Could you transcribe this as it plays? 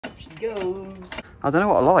goes. I don't know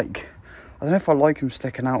what I like. I don't know if I like them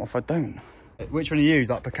sticking out or if I don't. Which one do you use?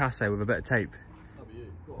 Like Picasso with a bit of tape?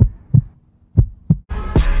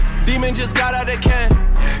 Demon just got out of can.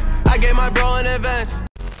 I gave my bro in advance.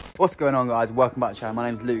 What's going on, guys? Welcome back to the channel. My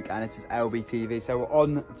name's Luke and this is Lbtv. So we're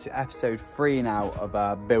on to episode 3 now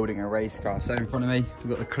of building a race car. So in front of me we've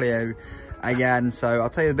got the Clio again. So I'll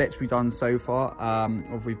tell you the bits we've done so far.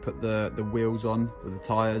 We put the wheels on with the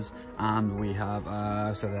tyres, and we have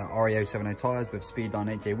so the REO 70 tyres with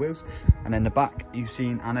Speedline 8J wheels, and then the back you've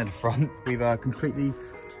seen, and in the front we've completely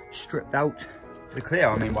stripped out the Clio.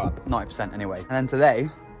 I mean, well, 90% anyway. And then today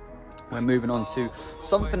we're moving on to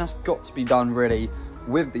something that's got to be done really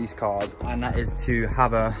with these cars, and that is to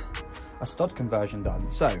have a stud conversion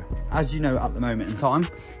done. So as you know, at the moment in time,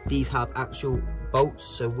 these have actual bolts,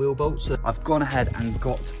 so wheel bolts. So I've gone ahead and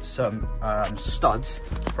got some studs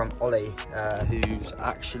from Ollie, who's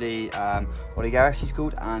actually Ollie Garris he's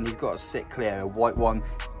called, and he's got a sick Clio, a white one,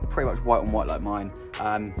 pretty much white on white like mine.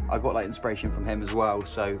 I got like inspiration from him as well,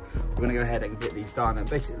 so we're gonna go ahead and get these done. And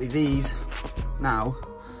basically these now,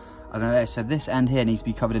 so this end here needs to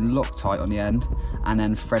be covered in Loctite on the end and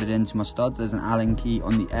then threaded into my studs. There's an Allen key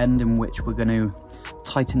on the end in which we're going to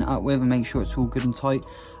tighten it up with and make sure it's all good and tight.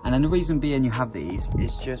 And then the reason being you have these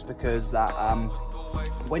is just because that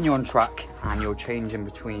when you're on track and you're changing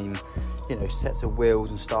between, you know, sets of wheels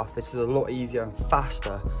and stuff, this is a lot easier and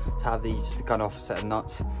faster to have these just to gun off a set of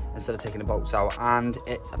nuts instead of taking the bolts out. And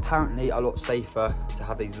it's apparently a lot safer to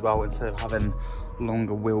have these as well, instead of having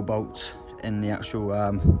longer wheel bolts in the actual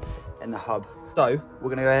in the hub. So we're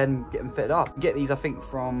gonna go ahead and get them fitted up. Get these, I think,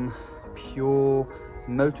 from Pure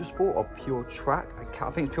Motorsport or Pure Track. I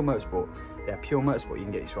think it's Pure Motorsport. Yeah, Pure Motorsport. You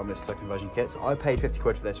can get these from this stud conversion kits. I paid 50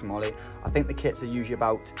 quid for this from Ollie. I think the kits are usually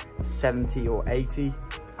about 70 or 80,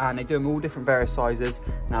 and they do them all different various sizes.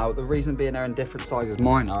 Now the reason being they're in different sizes,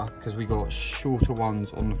 mine are because we got shorter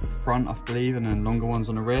ones on the front, I believe, and then longer ones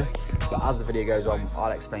on the rear. But as the video goes on,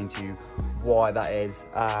 I'll explain to you why that is.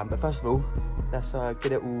 But first of all, let's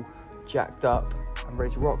get it all jacked up and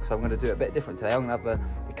ready to rock. So I'm going to do it a bit different today. I'm going to have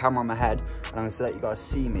the camera on my head, and I'm going to let you guys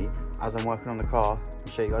see me as I'm working on the car and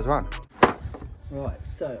show you guys around. Right,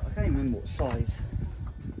 so I can't even remember what size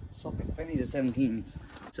socket. I think these are 17s.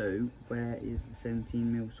 So where is the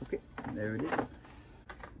 17mm socket? There it is.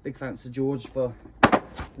 Big thanks to George for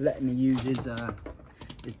letting me use his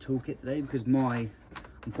toolkit today, because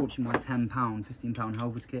unfortunately my £10, £15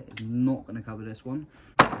 Halfords kit is not going to cover this one.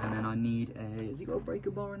 And then I need has he got a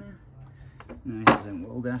breaker bar in there? No, he hasn't.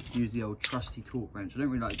 Well, we're going to have to use the old trusty torque wrench. I don't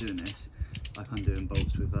really like doing this, like I'm doing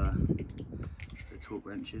bolts with the torque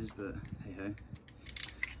wrenches, but hey ho.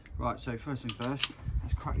 Right, so first thing first,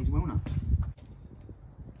 let's crack these wheel nuts.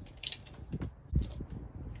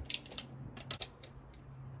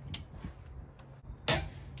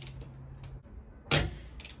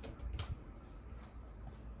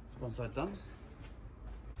 One side done.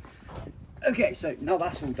 Okay, so now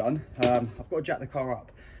that's all done, I've got to jack the car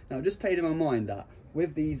up. Now I've just paid in my mind that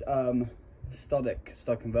with these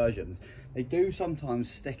stud conversions, they do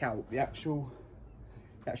sometimes stick out the actual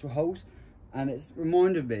holes, and it's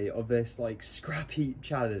reminded me of this like scrap heap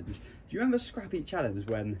challenge. Do you remember scrap heap challenge,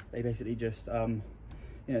 when they basically just you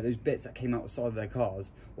know, those bits that came out the side of their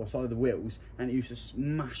cars or side of the wheels, and it used to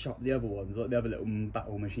smash up the other ones, like the other little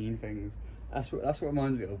battle machine things? That's what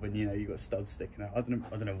reminds me of when, you know, you got studs sticking out. I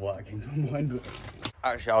don't know why that came to my mind, but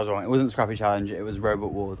actually I was wrong. It wasn't Scrappy Challenge, it was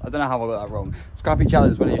Robot Wars. I don't know how I got that wrong. Scrappy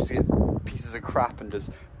Challenge is when you used to get pieces of crap and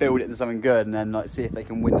just build it into something good and then like see if they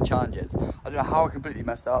can win the challenges. I don't know how I completely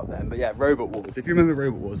messed that up then, but yeah, Robot Wars. If you remember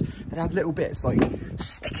Robot Wars, they'd have little bits like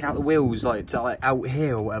sticking out the wheels, like to, like out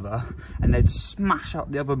here or whatever, and they'd smash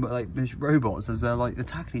up the other like robots as they're like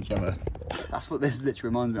attacking each other. That's what this literally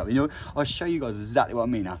reminds me of. You know, I'll show you guys exactly what I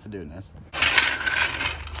mean after doing this.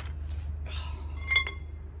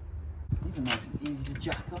 These are nice and easy to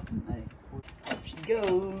jack up, aren't they? Up she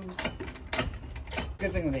goes.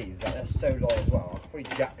 Good thing with these is that they're so light as well. I could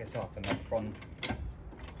probably jack this up in the front.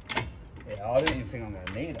 Yeah, I don't even think I'm going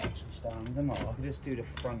to need actual stands, am I? I could just do the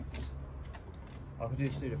fronts. I could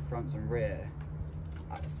just do the fronts and rear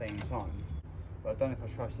at the same time. But I don't know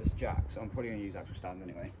if I trust this jack, so I'm probably going to use actual stands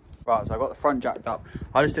anyway. Right, so I got the front jacked up.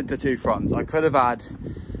 I just did the two fronts. I could have had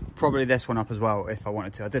probably this one up as well if I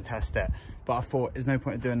wanted to. I did test it, but I thought there's no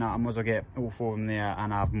point in doing that. I might as well get all four of them there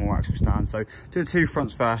and have more actual stands. So do the two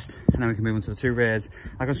fronts first, and then we can move on to the two rears.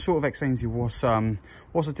 I can sort of explain to you what's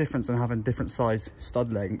the difference in having different size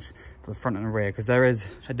stud lengths for the front and the rear, because there is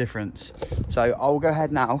a difference. So I'll go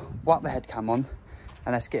ahead now, whack the head cam on,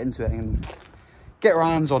 and let's get into it and get our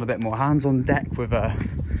hands on a bit more. Hands on deck with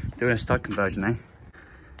doing a stud conversion, eh?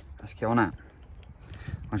 Let's get on that.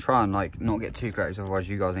 I'm trying like not get too close, otherwise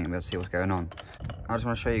you guys ain't gonna be able to see what's going on. I just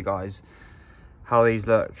want to show you guys how these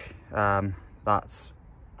look.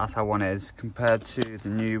 That's how one is compared to the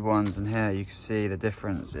new ones, and here you can see the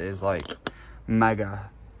difference is like mega.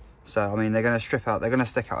 So I mean, they're going to strip out, they're going to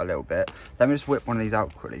stick out a little bit. Let me just whip one of these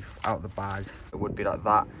out quickly out of the bag. It would be like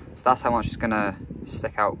that. So that's how much it's going to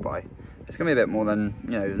stick out by. It's going to be a bit more than,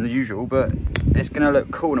 you know, than the usual, but it's going to look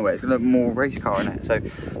cool in a way. It's going to look more race car in it. So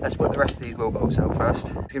let's whip the rest of these wheel bolts out first.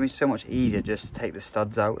 It's going to be so much easier just to take the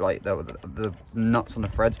studs out, like the nuts on the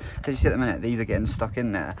threads. So you see at the minute, these are getting stuck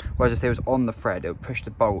in there. Whereas if they was on the thread, it would push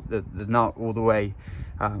the bolt, the nut all the way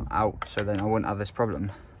out. So then I wouldn't have this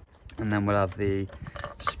problem. And then we'll have the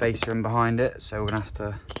spacer in behind it. So we're going to have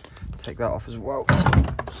to take that off as well.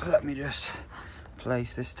 So let me just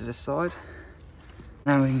place this to the side.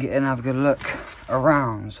 Now we can get in and have a good look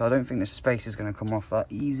around. So I don't think the space is going to come off that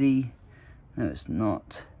easy. No, it's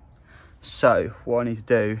not. So what I need to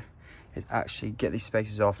do is actually get these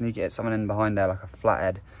spacers off. I need to get something in behind there, like a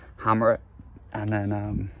flathead, hammer it, and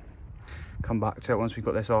then come back to it once we've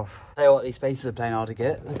got this off. Tell you what, these spacers are playing hard to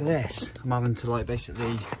get. Look at this. I'm having to like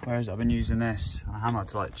basically, where is it? I've been using this hammer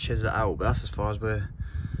to like chisel it out, but that's as far as we're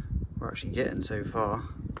actually getting so far.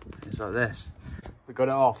 It's like this. We got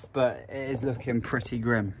it off, but it is looking pretty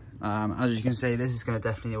grim. As you can see, this is going to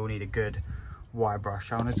definitely all need a good wire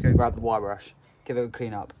brush. I'm going to go grab the wire brush, give it a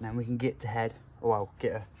clean up, and then we can get to head. Well,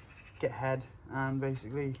 get head and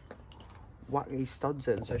basically whack these studs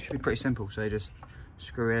in. So it should be pretty simple. So you just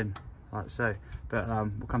screw in like so. But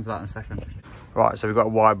we'll come to that in a second. Right, so we've got a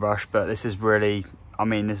wire brush, but this is really, I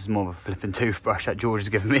mean, this is more of a flipping toothbrush that George has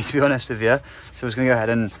given me, to be honest with you. So we're just going to go ahead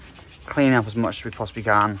and clean up as much as we possibly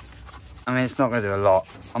can. I mean, it's not going to do a lot.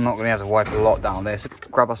 I'm not going to have to wipe a lot down there. So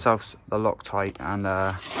grab ourselves the Loctite,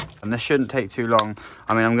 and this shouldn't take too long.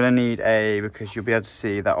 I mean, I'm going to need because you'll be able to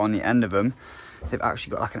see that on the end of them, they've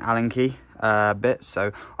actually got like an Allen key bit. So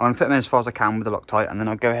I'm going to put them in as far as I can with the Loctite, and then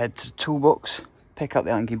I'll go ahead to the toolbox, pick up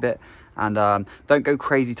the Allen key bit, and don't go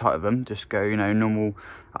crazy tight with them. Just go, you know, normal.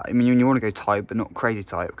 I mean, you want to go tight, but not crazy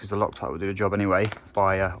tight, because the Loctite will do the job anyway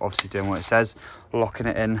by obviously doing what it says, locking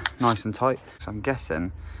it in nice and tight. So I'm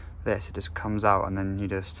guessing this, it just comes out, and then you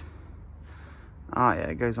just, yeah,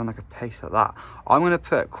 it goes on like a paste like that. I'm going to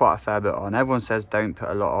put quite a fair bit on. Everyone says don't put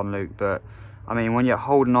a lot on, Luke, but I mean, when you're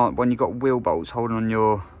holding on, when you've got wheel bolts holding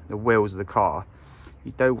on the wheels of the car,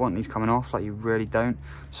 you don't want these coming off, like you really don't.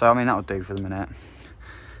 So I mean, that'll do for the minute.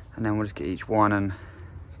 And then we'll just get each one and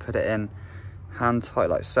put it in hand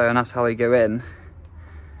tight like so, and that's how they go in,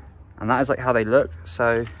 and that is like how they look.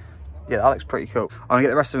 So yeah, that looks pretty cool. I'm gonna get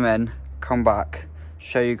the rest of them in, come back,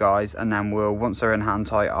 show you guys, and then once they're in hand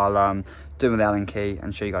tight, I'll do them with the Allen key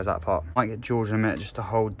and show you guys that part. Might get George in a minute just to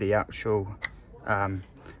hold the actual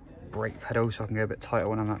brake pedal, so I can go a bit tighter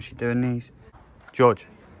when I'm actually doing these. George,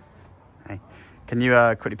 hey, can you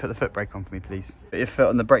quickly put the foot brake on for me, please? Put your foot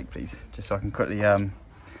on the brake, please, just so I can quickly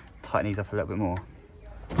tighten these up a little bit more.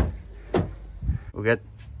 All good?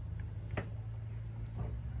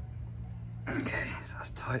 Okay, so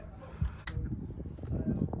that's tight.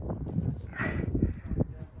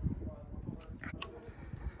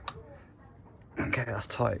 Okay, that's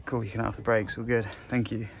tight. Cool, you can have the brakes. All good.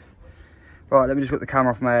 Thank you. Right, let me just whip the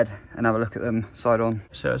camera off my head and have a look at them side on.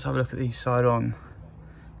 So let's have a look at these side on.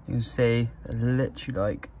 You can see they're literally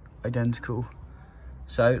like identical.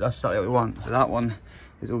 So that's exactly what we want. So that one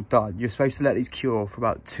is all done. You're supposed to let these cure for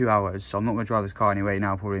about 2 hours. So I'm not going to drive this car anyway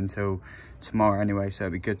now, probably until tomorrow anyway. So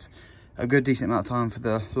it'll be good. A good decent amount of time for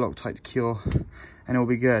the Loctite to cure, and it'll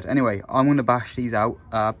be good. Anyway, I'm going to bash these out,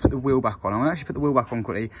 put the wheel back on. I'm going to actually put the wheel back on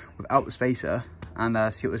quickly without the spacer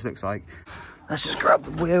and see what this looks like. Let's just grab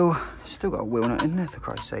the wheel. Still got a wheel nut in there, for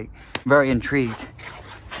Christ's sake. I'm very intrigued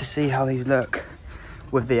to see how these look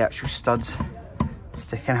with the actual studs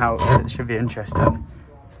sticking out. It should be interesting.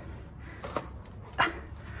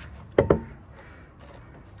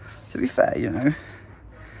 To be fair, you know,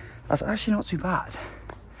 that's actually not too bad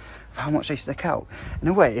for how much they stick out. In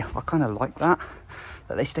a way, I kind of like that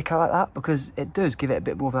they stick out like that, because it does give it a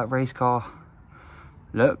bit more of that race car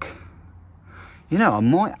look. You know, I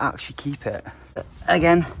might actually keep it.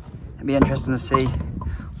 Again, it'd be interesting to see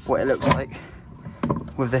what it looks like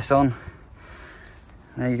with this on.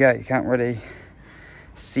 There you go, you can't really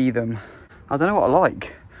see them. I don't know what I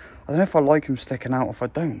like. I don't know if I like them sticking out or if I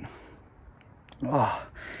don't. Oh,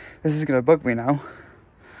 this is gonna bug me now.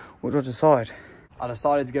 What do I decide? I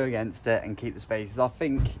decided to go against it and keep the spaces. I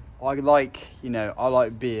think I like, you know, I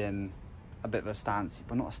like being a bit of a stancy,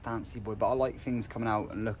 but not a stancy boy, but I like things coming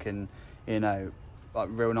out and looking, you know, like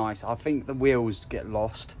real nice. I think the wheels get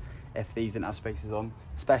lost if these didn't have spaces on,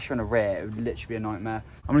 especially on the rear. It would literally be a nightmare.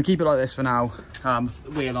 I'm gonna keep it like this for now, with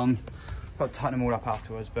the wheel on. Got to tighten them all up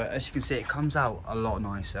afterwards, but as you can see, it comes out a lot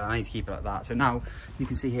nicer. I need to keep it like that. So now you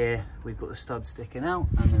can see here we've got the studs sticking out,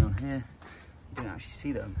 and then on here you can actually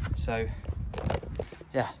see them. So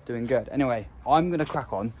yeah, doing good. Anyway, I'm gonna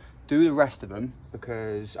crack on, do the rest of them,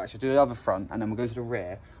 because actually do the other front, and then we'll go to the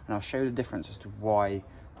rear and I'll show you the difference as to why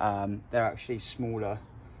they're actually smaller.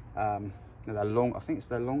 They're long, I think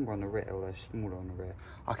they're longer on the rear, or they're smaller on the rear.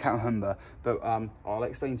 I can't remember, but I'll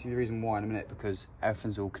explain to you the reason why in a minute, because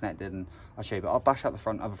everything's all connected, and I'll show you. But I'll bash out the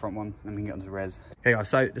other front one, and then we can get onto the res. Okay guys,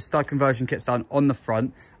 so the stud conversion kit's done on the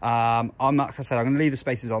front. Like I said, I'm gonna leave the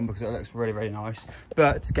spaces on because it looks really, really nice.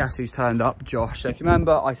 But guess who's turned up? Josh. So if you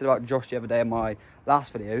remember, I said about Josh the other day in my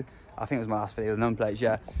last video, I think it was my last video with number plates,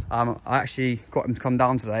 yeah. I actually got him to come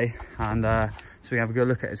down today, and so we have a good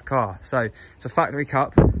look at his car. So it's a factory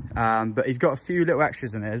cup, but he's got a few little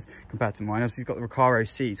extras in his compared to mine. Obviously, he's got the Recaro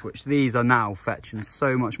seats, which these are now fetching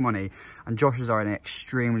so much money, and Josh's are in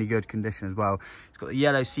extremely good condition as well. He's got the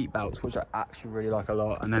yellow seat belts, which I actually really like a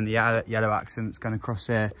lot, and then the yellow accents going across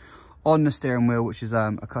here on the steering wheel, which is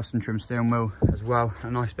a custom trim steering wheel as well. A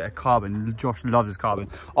nice bit of carbon. Josh loves his carbon.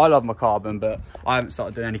 I love my carbon, but I haven't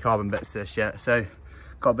started doing any carbon bits to this yet. So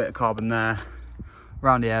got a bit of carbon there,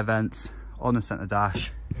 around the air vents, on the centre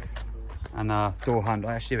dash, and door handle.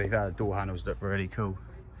 Actually, the door handles look really cool.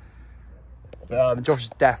 But Josh has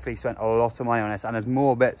definitely spent a lot of money on this, and there's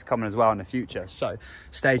more bits coming as well in the future. So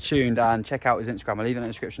stay tuned and check out his Instagram. I'll leave it in the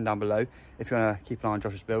description down below if you want to keep an eye on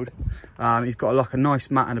Josh's build. He's got like a nice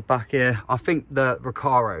mat in the back here. I think the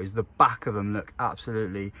Recaros, the back of them look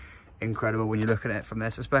absolutely incredible when you look at it from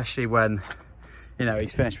this, especially when, you know,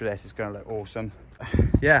 he's finished with this. It's going to look awesome.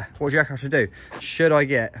 Yeah, what do you reckon I should do? Should I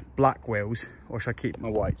get black wheels, or should I keep my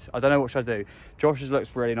whites? I don't know, what should I do? Josh's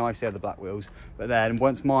looks really nice here, the black wheels, but then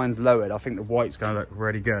once mine's lowered, I think the white's going to look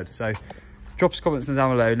really good. So drop us comments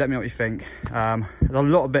down below, let me know what you think. There's a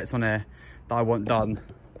lot of bits on here that I want done,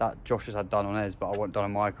 that Josh has had done on his, but I want done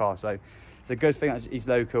on my car. So it's a good thing that he's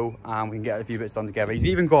local and we can get a few bits done together. He's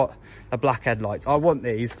even got the black headlights. I want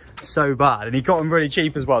these so bad, and he got them really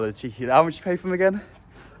cheap as well. How much did you pay for them again?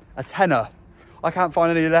 A tenner. I can't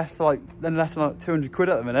find any less than like 200 quid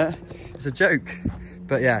at the minute. It's a joke.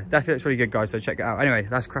 But yeah, definitely looks really good, guys, so check it out. Anyway,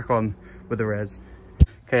 let's crack on with the rears.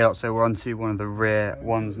 Okay, so we're on to one of the rear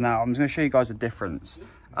ones now. I'm just gonna show you guys the difference.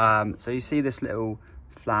 So you see this little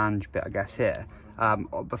flange bit, I guess, here.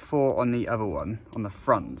 Before on the other one, on the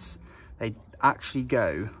fronts, they actually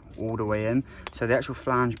go all the way in. So the actual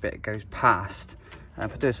flange bit goes past, and I'll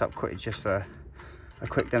put this up quickly just for a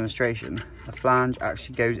quick demonstration. The flange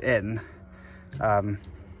actually goes in. So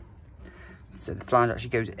the flange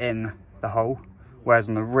actually goes in the hole, whereas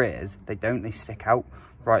on the rears they don't, they stick out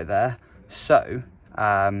right there. So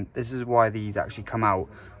this is why these actually come out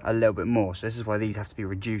a little bit more. So this is why these have to be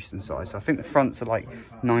reduced in size. So I think the fronts are like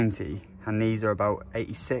 90 and these are about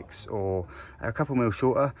 86, or a couple mil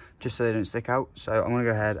shorter, just so they don't stick out. So I'm gonna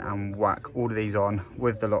go ahead and whack all of these on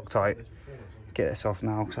with the Loctite. Get this off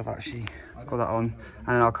now because I've actually got that on, and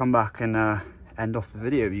then I'll come back and end off the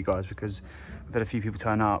video with you guys, because we've had a few people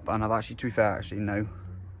turn up, and I've actually, to be fair, actually no,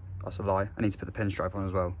 that's a lie, I need to put the pinstripe on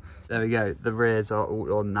as well. There we go, the rears are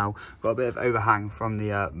all on now. Got a bit of overhang from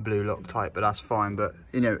the blue Loctite, but that's fine. But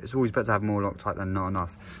you know, it's always better to have more Loctite than not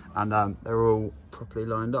enough, and they're all properly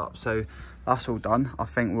lined up. So that's all done. I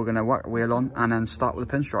think we're gonna whack the wheel on and then start with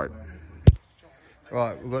the pinstripe.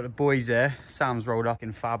 Right, we've got the boys here. Sam's rolled up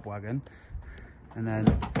in Fab Wagon, and then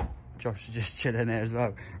Josh is just chilling here as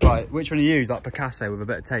well. Right, which one do you use? Like Picasso with a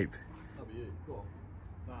bit of tape? That'll be you. Go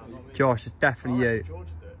on. Nah, Josh, it's definitely you. George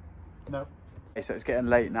did it. No. Okay, so it's getting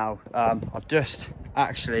late now. I've just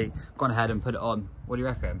actually gone ahead and put it on. What do you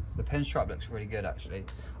reckon? The pinstripe looks really good, actually.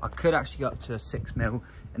 I could actually get up to a 6 mil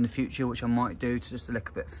in the future, which I might do to just look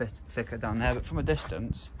a bit thicker down there. But from a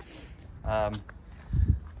distance, the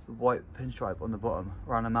white pinstripe on the bottom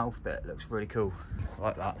around the mouth bit looks really cool. I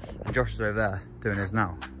like that. And Josh is over there doing his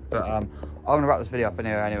now. But I'm gonna wrap this video up in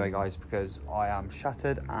here anyway, guys, because I am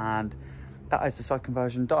shattered, and that is the side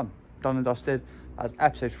conversion done and dusted. That's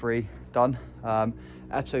episode 3 done.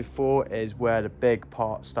 Episode 4 is where the big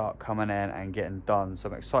parts start coming in and getting done, so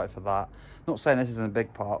I'm excited for that. Not saying this isn't a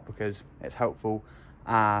big part, because it's helpful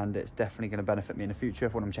and it's definitely going to benefit me in the future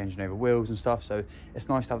when I'm changing over wheels and stuff. So it's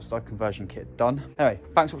nice to have the side conversion kit done. Anyway,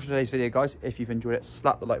 thanks for watching today's video, guys. If you've enjoyed it,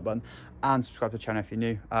 slap the like button and subscribe to the channel if you're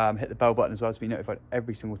new. Hit the bell button as well to be notified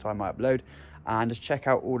every single time I upload, and just check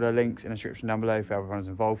out all the links in the description down below for everyone's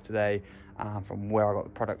involved today, from where I got the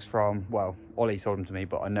products from. Well, Ollie sold them to me,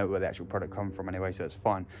 but I know where the actual product come from anyway, so it's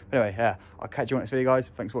fine. But anyway, yeah, I'll catch you on the next video, guys.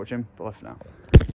 Thanks for watching. Bye for now.